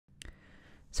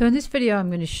So in this video, I'm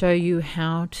going to show you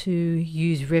how to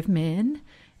use REVMAN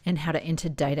and how to enter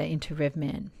data into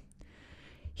REVMAN.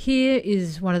 Here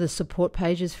is one of the support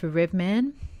pages for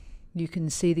REVMAN. You can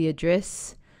see the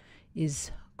address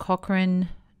is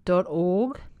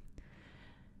cochrane.org.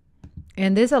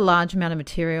 And there's a large amount of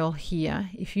material here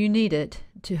if you need it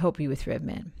to help you with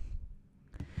REVMAN.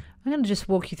 I'm going to just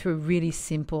walk you through a really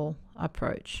simple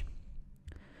approach.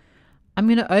 I'm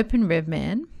going to open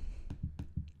REVMAN.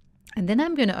 And then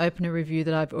I'm going to open a review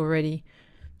that I've already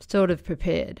sort of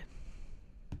prepared.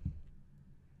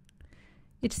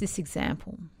 It's this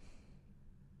example.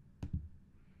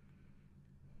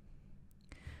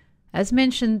 As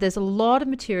mentioned, there's a lot of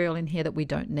material in here that we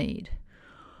don't need.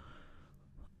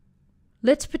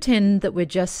 Let's pretend that we're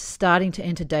just starting to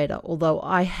enter data, although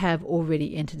I have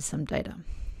already entered some data.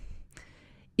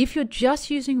 If you're just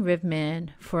using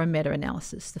REVMAN for a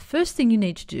meta-analysis, the first thing you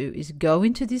need to do is go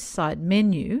into this side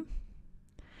menu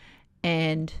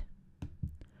and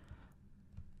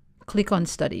click on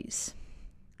Studies.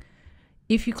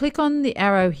 If you click on the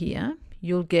arrow here,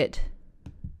 you'll get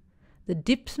the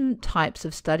different types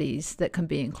of studies that can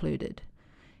be included.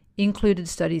 Included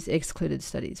studies, excluded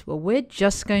studies. Well, we're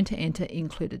just going to enter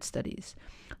included studies.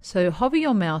 So hover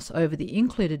your mouse over the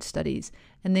included studies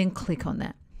and then click on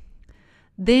that.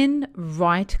 Then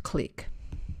right click,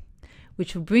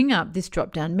 which will bring up this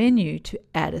drop-down menu to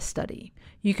add a study.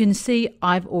 You can see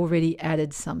I've already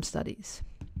added some studies.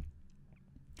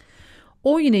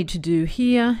 All you need to do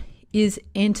here is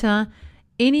enter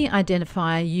any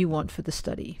identifier you want for the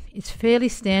study. It's fairly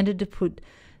standard to put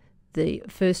the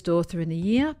first author in the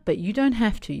year, but you don't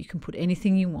have to. You can put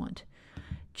anything you want.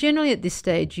 Generally at this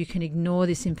stage, you can ignore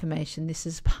this information. This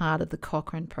is part of the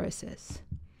Cochrane process.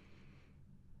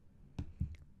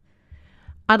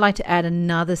 I'd like to add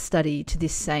another study to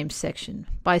this same section.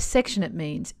 By section, it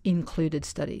means included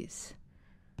studies.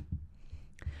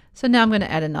 So now I'm going to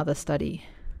add another study.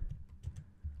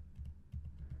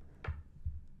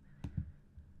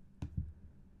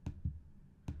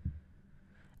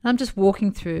 I'm just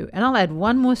walking through, and I'll add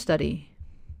one more study.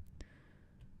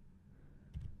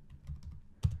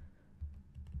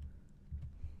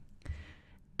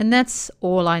 And that's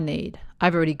all I need.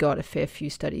 I've already got a fair few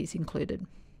studies included.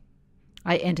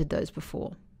 I entered those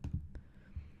before.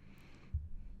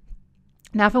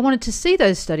 Now, if I wanted to see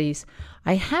those studies,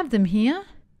 I have them here.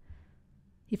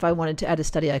 If I wanted to add a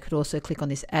study, I could also click on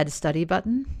this Add Study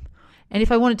button. And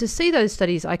if I wanted to see those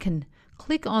studies, I can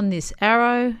click on this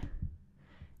arrow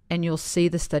and you'll see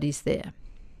the studies there.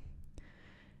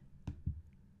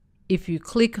 If you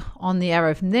click on the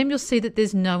arrow from them, you'll see that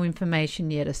there's no information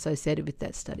yet associated with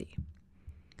that study.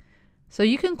 So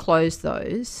you can close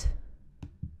those.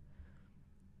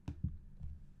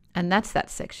 And that's that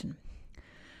section.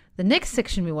 The next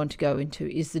section we want to go into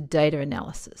is the data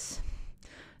analysis.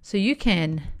 So you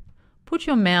can put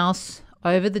your mouse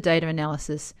over the data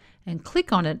analysis and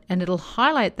click on it, and it'll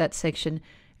highlight that section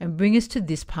and bring us to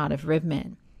this part of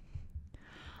REVMAN.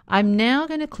 I'm now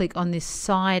going to click on this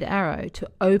side arrow to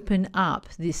open up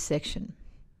this section.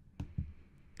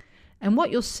 And what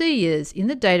you'll see is in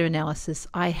the data analysis,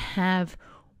 I have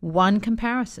one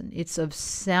comparison. It's of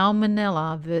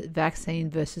salmonella vaccine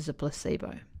versus a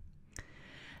placebo.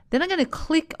 Then I'm going to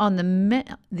click on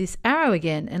this arrow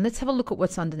again, and let's have a look at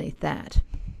what's underneath that.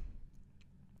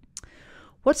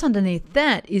 What's underneath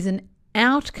that is an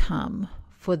outcome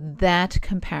for that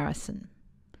comparison.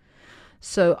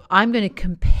 So I'm going to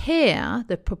compare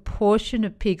the proportion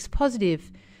of pigs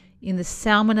positive in the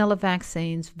salmonella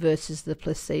vaccines versus the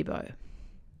placebo.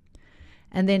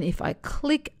 And then if I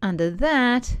click under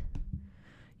that,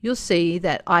 you'll see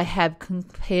that I have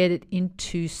compared it in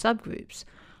two subgroups.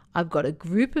 I've got a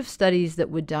group of studies that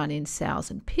were done in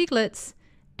sows and piglets,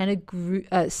 and a group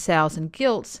sows and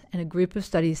gilts, and a group of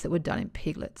studies that were done in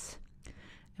piglets.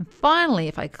 And finally,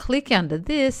 if I click under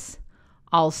this,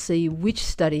 I'll see which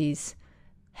studies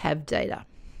have data.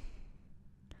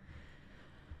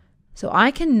 So I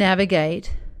can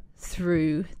navigate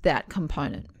through that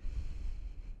component.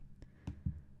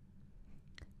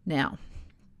 Now,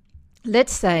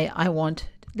 let's see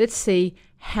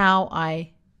how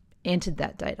I entered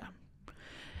that data,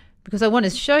 because I want to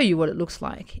show you what it looks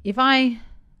like. If I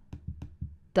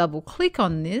double click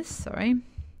on this,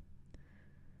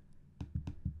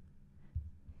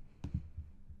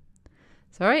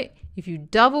 if you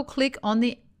double click on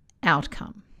the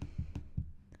outcome,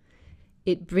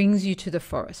 it brings you to the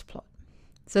forest plot.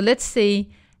 So let's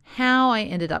see how I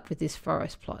ended up with this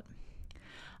forest plot.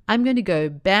 I'm going to go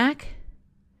back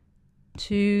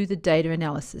to the data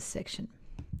analysis section.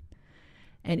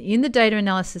 And in the data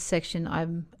analysis section,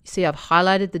 I've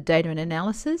highlighted the data and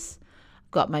analysis.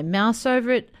 got my mouse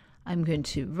over it. I'm going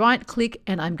to right click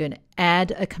and I'm going to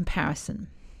add a comparison.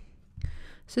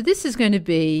 So this is going to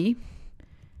be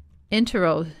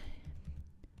enterol.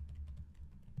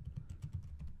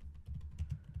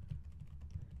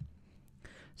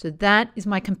 So that is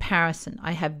my comparison.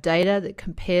 I have data that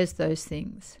compares those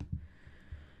things.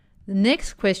 The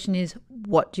next question is,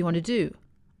 what do you want to do?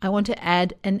 I want to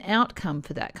add an outcome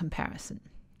for that comparison.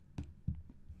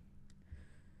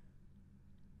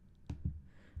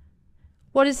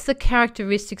 What is the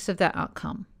characteristics of that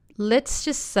outcome? Let's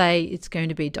just say it's going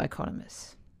to be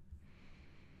dichotomous.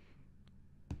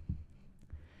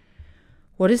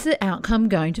 What is the outcome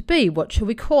going to be? What shall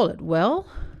we call it? Well,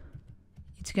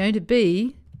 it's going to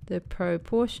be the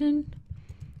proportion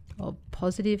of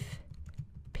positive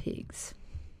pigs.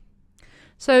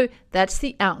 So that's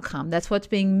the outcome. That's what's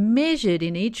being measured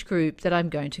in each group that I'm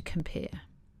going to compare.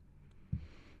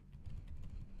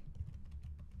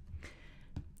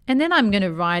 And then I'm going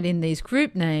to write in these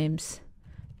group names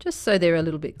just so they're a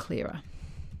little bit clearer.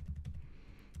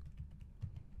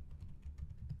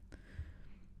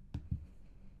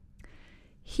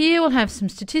 Here we'll have some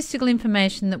statistical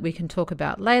information that we can talk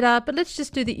about later, but let's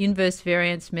just do the inverse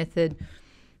variance method,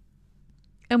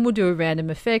 and we'll do a random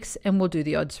effects, and we'll do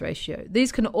the odds ratio.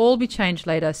 These can all be changed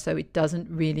later, so it doesn't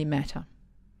really matter.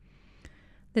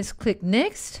 Let's click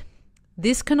next.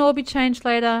 This can all be changed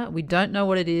later. We don't know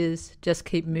what it is. Just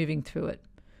keep moving through it.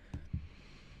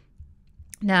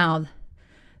 Now,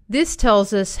 this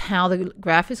tells us how the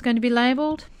graph is going to be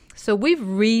labeled. So we've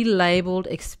relabeled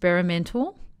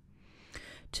experimental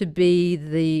to be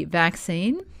the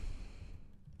vaccine.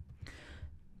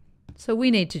 So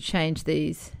we need to change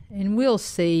these, and we'll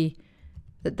see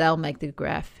that they'll make the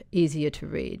graph easier to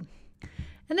read.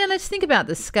 And then let's think about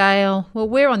the scale. Well,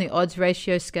 we're on the odds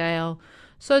ratio scale.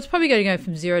 So it's probably going to go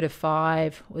from 0 to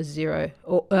 5 or 0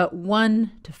 or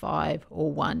 1 to 5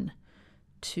 or 1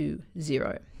 to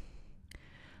 0.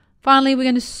 Finally, we're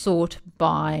going to sort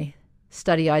by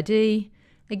study ID.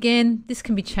 Again, this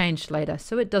can be changed later,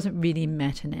 so it doesn't really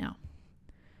matter now.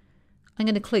 I'm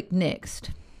going to click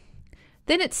next.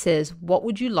 Then it says, what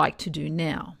would you like to do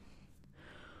now?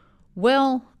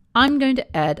 Well, I'm going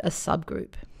to add a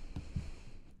subgroup.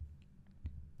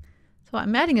 So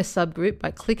I'm adding a subgroup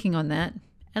by clicking on that,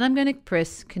 and I'm going to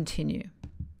press continue.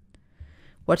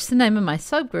 What's the name of my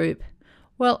subgroup?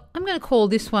 Well, I'm going to call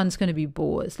this one's going to be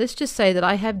boars. Let's just say that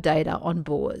I have data on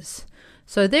boars.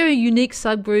 So they're a unique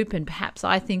subgroup, and perhaps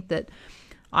I think that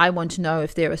I want to know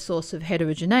if they're a source of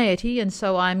heterogeneity, and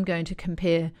so I'm going to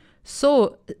compare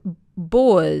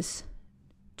boars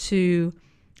to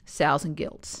sows and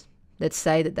gilts. Let's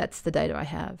say that that's the data I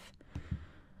have.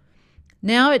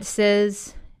 Now it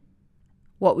says,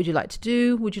 what would you like to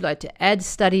do? Would you like to add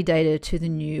study data to the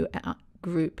new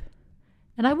group?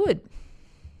 And I would.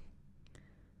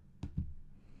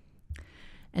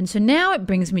 And so now it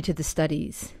brings me to the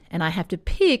studies, and I have to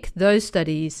pick those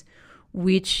studies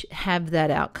which have that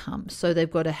outcome. So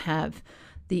they've got to have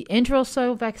the enteral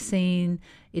cell vaccine,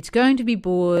 it's going to be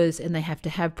boars, and they have to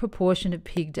have proportion of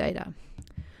pig data.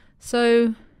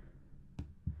 So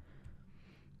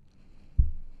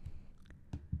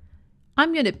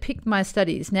I'm going to pick my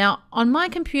studies. Now, on my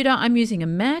computer, I'm using a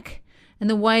Mac, and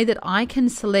the way that I can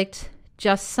select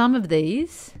just some of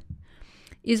these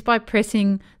is by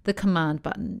pressing the command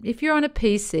button. If you're on a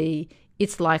PC,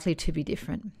 it's likely to be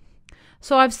different.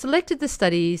 So I've selected the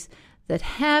studies that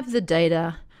have the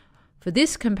data for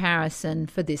this comparison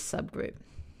for this subgroup.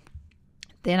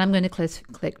 Then I'm going to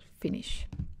click Finish.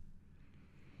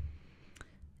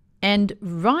 And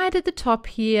right at the top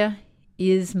here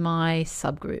is my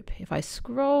subgroup. If I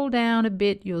scroll down a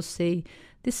bit, you'll see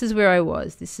this is where I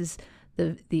was. This is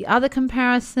the other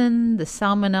comparison, the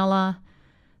Salmonella,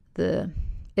 the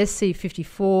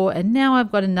SC54, and now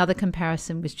I've got another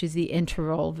comparison, which is the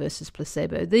enterol versus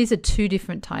placebo. These are two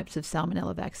different types of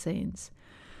Salmonella vaccines.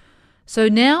 So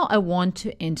now I want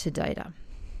to enter data.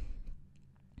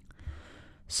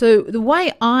 So the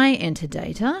way I enter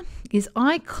data is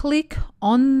I click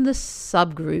on the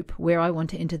subgroup where I want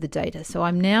to enter the data. So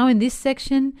I'm now in this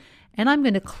section, and I'm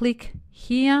going to click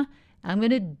here. I'm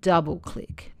going to double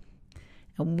click.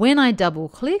 And when I double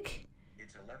click,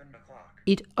 it's 11 o'clock.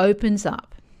 It opens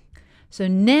up. So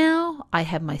now I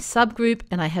have my subgroup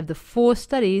and I have the 4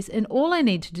 studies, and all I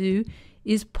need to do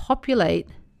is populate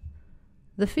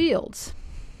the fields.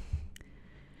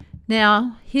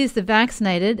 Now, here's the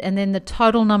vaccinated, and then the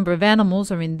total number of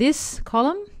animals are in this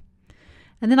column.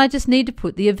 And then I just need to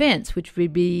put the events, which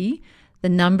would be the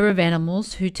number of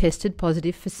animals who tested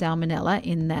positive for Salmonella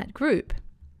in that group.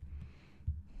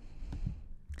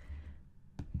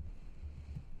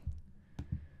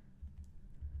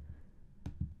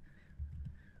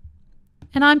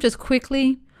 And I'm just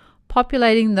quickly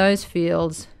populating those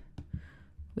fields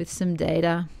with some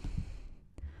data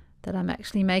that I'm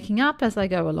actually making up as I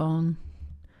go along.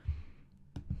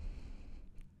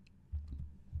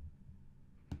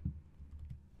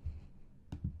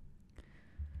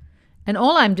 And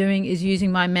all I'm doing is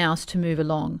using my mouse to move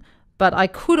along. But I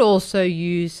could also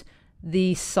use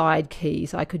the side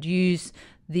keys. I could use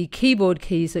the keyboard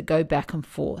keys that go back and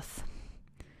forth.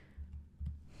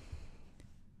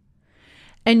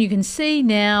 And you can see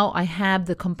now I have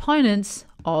the components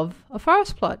of a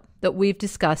forest plot that we've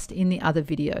discussed in the other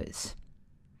videos.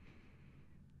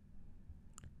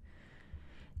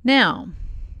 Now,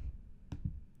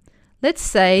 let's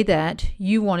say that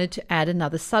you wanted to add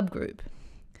another subgroup.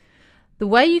 The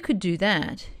way you could do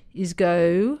that is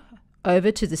go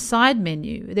over to the side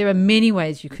menu. There are many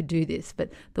ways you could do this, but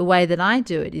the way that I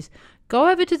do it is go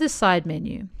over to the side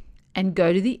menu and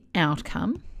go to the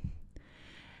outcome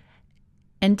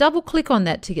and double click on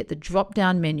that to get the drop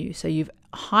down menu. So you've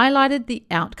highlighted the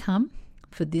outcome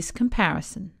for this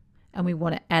comparison and we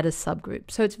want to add a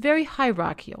subgroup. So it's very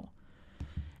hierarchical.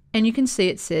 And you can see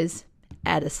it says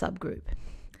add a subgroup.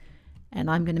 And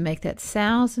I'm going to make that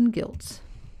sows and gilts.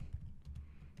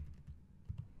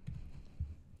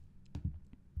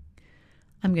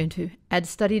 I'm going to add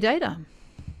study data.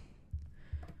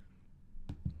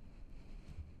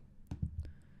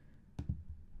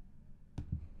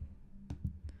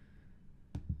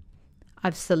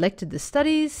 I've selected the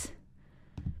studies.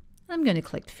 I'm going to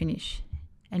click finish.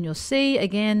 And you'll see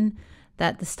again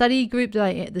that the study group the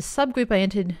subgroup I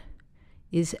entered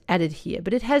is added here,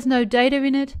 but it has no data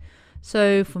in it.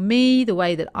 So for me, the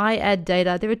way that I add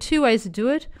data, there are two ways to do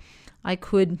it. I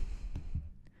could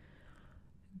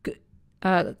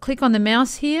click on the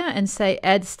mouse here and say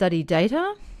add study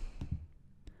data.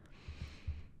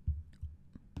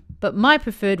 But my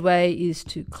preferred way is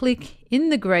to click in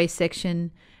the gray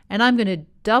section and I'm going to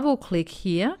double click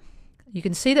here. You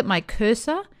can see that my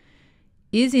cursor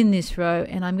is in this row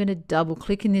and I'm going to double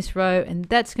click in this row and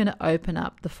that's going to open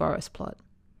up the forest plot.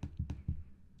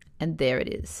 And there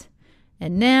it is.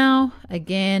 And now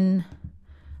again,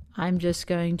 I'm just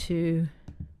going to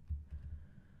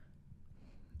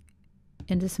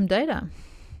enter some data.